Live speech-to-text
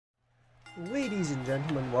Ladies and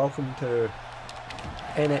gentlemen, welcome to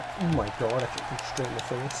oh my god, I kicked him straight in the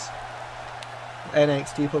face.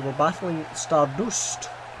 NXT, where we're battling Stardust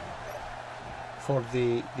for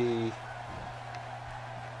the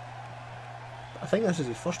I think this is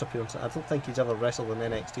his first appearance. I don't think he's ever wrestled in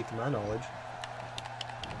NXT to my knowledge.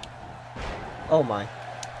 Oh my.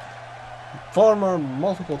 Former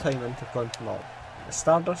multiple time Intercontinental.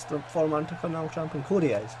 Stardust, the former Intercontinental champion.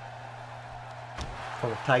 Cody is.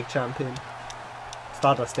 Former tag champion.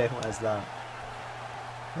 Stardust definitely is that.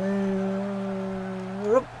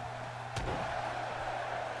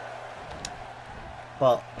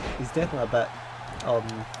 But he's definitely a bit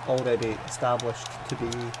already established to be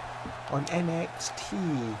on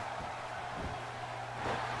NXT.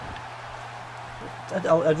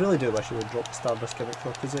 I really do wish he would drop the Stardust gimmick though,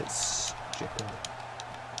 because it's stupid.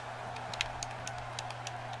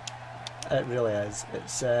 It really is.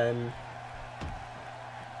 It's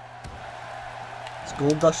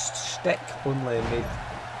Goldust shtick, only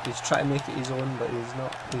he's trying to make it his own, but he's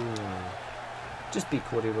not. Just be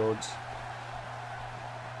Cody Rhodes.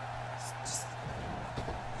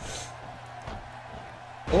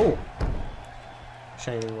 Oh!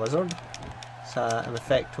 Shining Wizard. It's an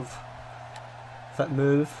effective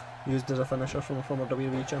move used as a finisher from a former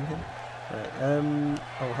WWE champion. Right,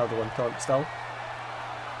 I'll have the one taunt still.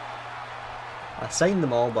 I signed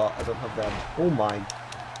them all, but I don't have them. Oh my.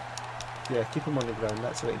 Yeah, keep them on the ground,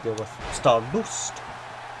 that's the way to deal with Stardust.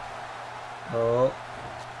 Oh.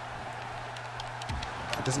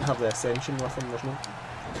 It doesn't have the Ascension with him, there's no.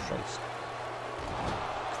 Christ.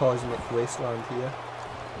 Cosmic Wasteland here.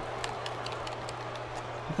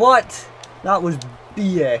 What? That was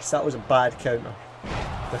BS, that was a bad counter.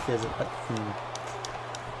 Because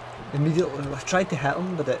immediately, I tried to hit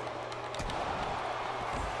him, but it.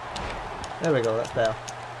 There we go, that's better.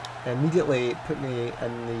 Immediately put me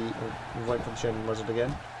in the. Went for the Shining Wizard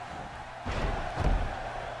again.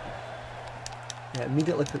 Yeah,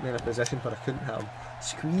 immediately put me in a position where I couldn't hit him.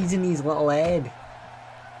 Squeezing his little head.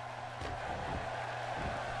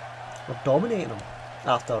 We're dominating him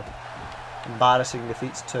after embarrassing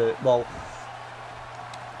defeats to. Well,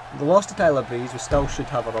 the loss to Tyler Breeze, we still should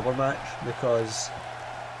have a rubber match because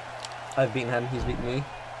I've beaten him, he's beaten me,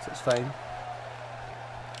 so it's fine.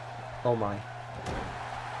 Oh my.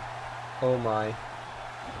 Oh my.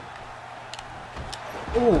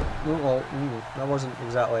 Oh! Well, that wasn't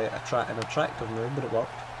exactly an attractive move, but it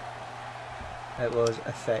worked. It was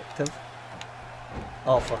effective.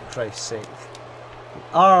 Oh, for Christ's sake.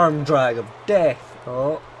 Arm drag of death!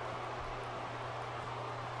 Oh.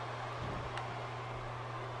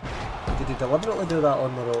 Did he deliberately do that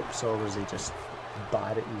on the ropes, or was he just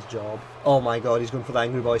bad at his job? Oh my god, he's going for the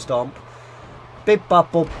Angry Boy Stomp. Beep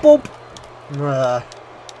bop boop boop!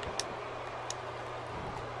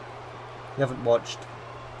 You haven't watched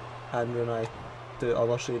Andrew and I do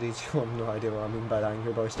other series, you have no idea what I mean by the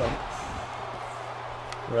Angry Boy Stomp.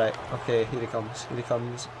 Right, okay, here he comes, here he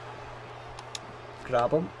comes.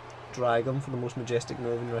 Grab him, drag him for the most majestic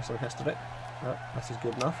move in wrestling history. Oh, this is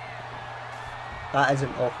good enough. That is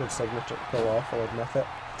an awkward signature to pull off, I'll admit it.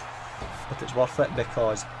 But it's worth it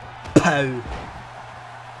because POW!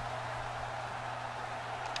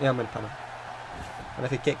 Yeah, I'm going to pin him. And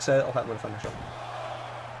if he kicks out, I'll hit him with a finisher.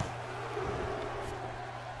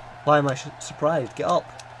 Why am I surprised? Get up!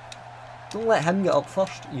 Don't let him get up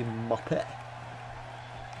first, you muppet.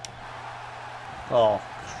 Oh,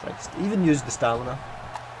 Christ. Even used the stamina.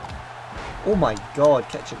 Oh my god,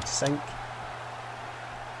 kitchen sink.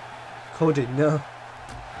 Cody, no.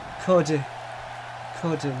 Cody.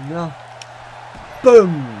 Cody, no.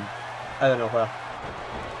 Boom! I don't know where.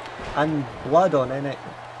 And blood on it.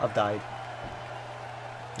 I've died.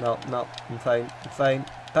 No, no, I'm fine. I'm fine.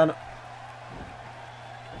 Pin it.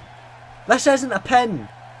 This isn't a pin!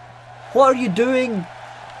 What are you doing?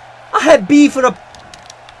 I hit B for a.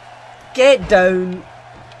 Get down!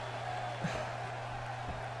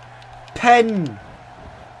 Pin!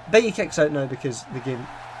 Bet he kicks out now because the game.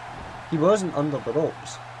 He wasn't under the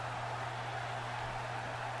ropes.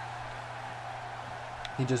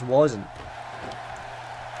 He just wasn't.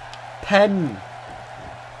 Pin!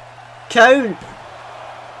 Count!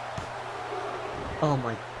 Oh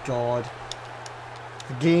my god.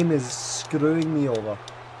 The game is screwing me over.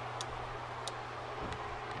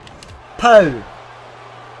 POW!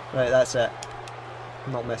 Right, that's it.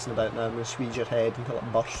 I'm not messing about now. I'm going to squeeze your head until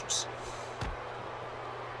it bursts.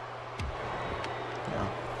 Yeah.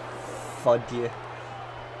 Fud you.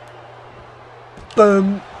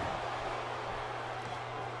 Boom!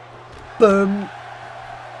 Boom!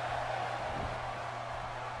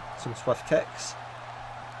 Some swift kicks.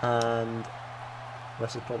 And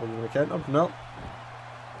This is probably going to counter. No.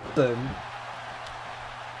 Boom.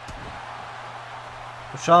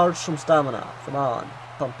 Recharge some stamina. Come on.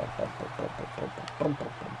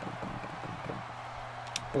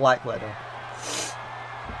 Black Widow.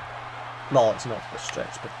 No, it's not a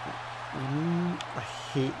stretch, but I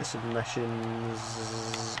hate the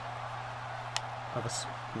submissions.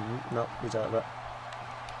 No, he's out of it.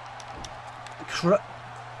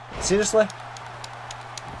 Seriously?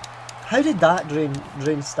 How did that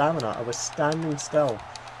drain stamina? I was standing still.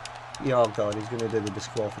 Yeah, oh god, he's going to do the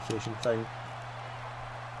disqualification thing.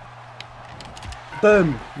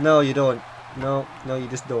 Boom! No, you don't. No, you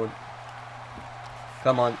just don't.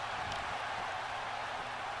 Come on.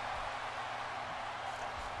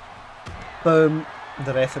 Boom.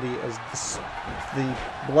 The referee is... the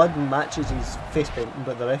blood matches his face painting,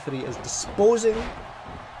 but the referee is disposing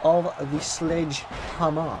of the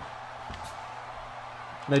sledgehammer.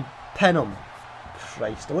 Now, pin him.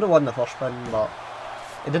 Christ, I would have won the first pin, but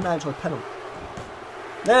it didn't actually pin him.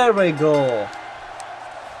 There we go.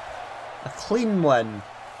 A clean win,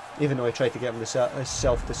 even though he tried to get him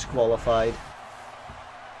self-disqualified.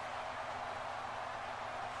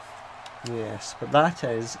 Yes, but that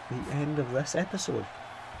is the end of this episode.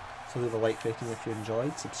 So leave a like rating if you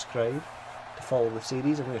enjoyed, subscribe to follow the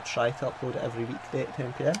series. I'm going to try to upload it every weekday at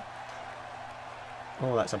 10 PM.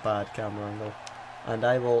 Oh, that's a bad camera angle. And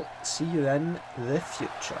I will see you in the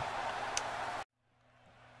future.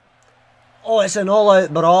 Oh, it's an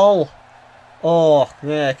all-out brawl. Oh,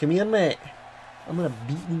 yeah, come here, mate. I'm going to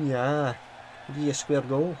beat you in the eye. Give you a square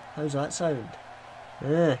goal. How's that sound?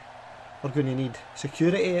 Yeah. We're going to need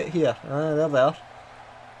security out here. Ah, they're there.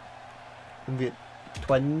 We've got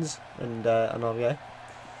twins and another guy.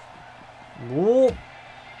 Whoa!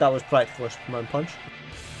 That was practically a Superman punch.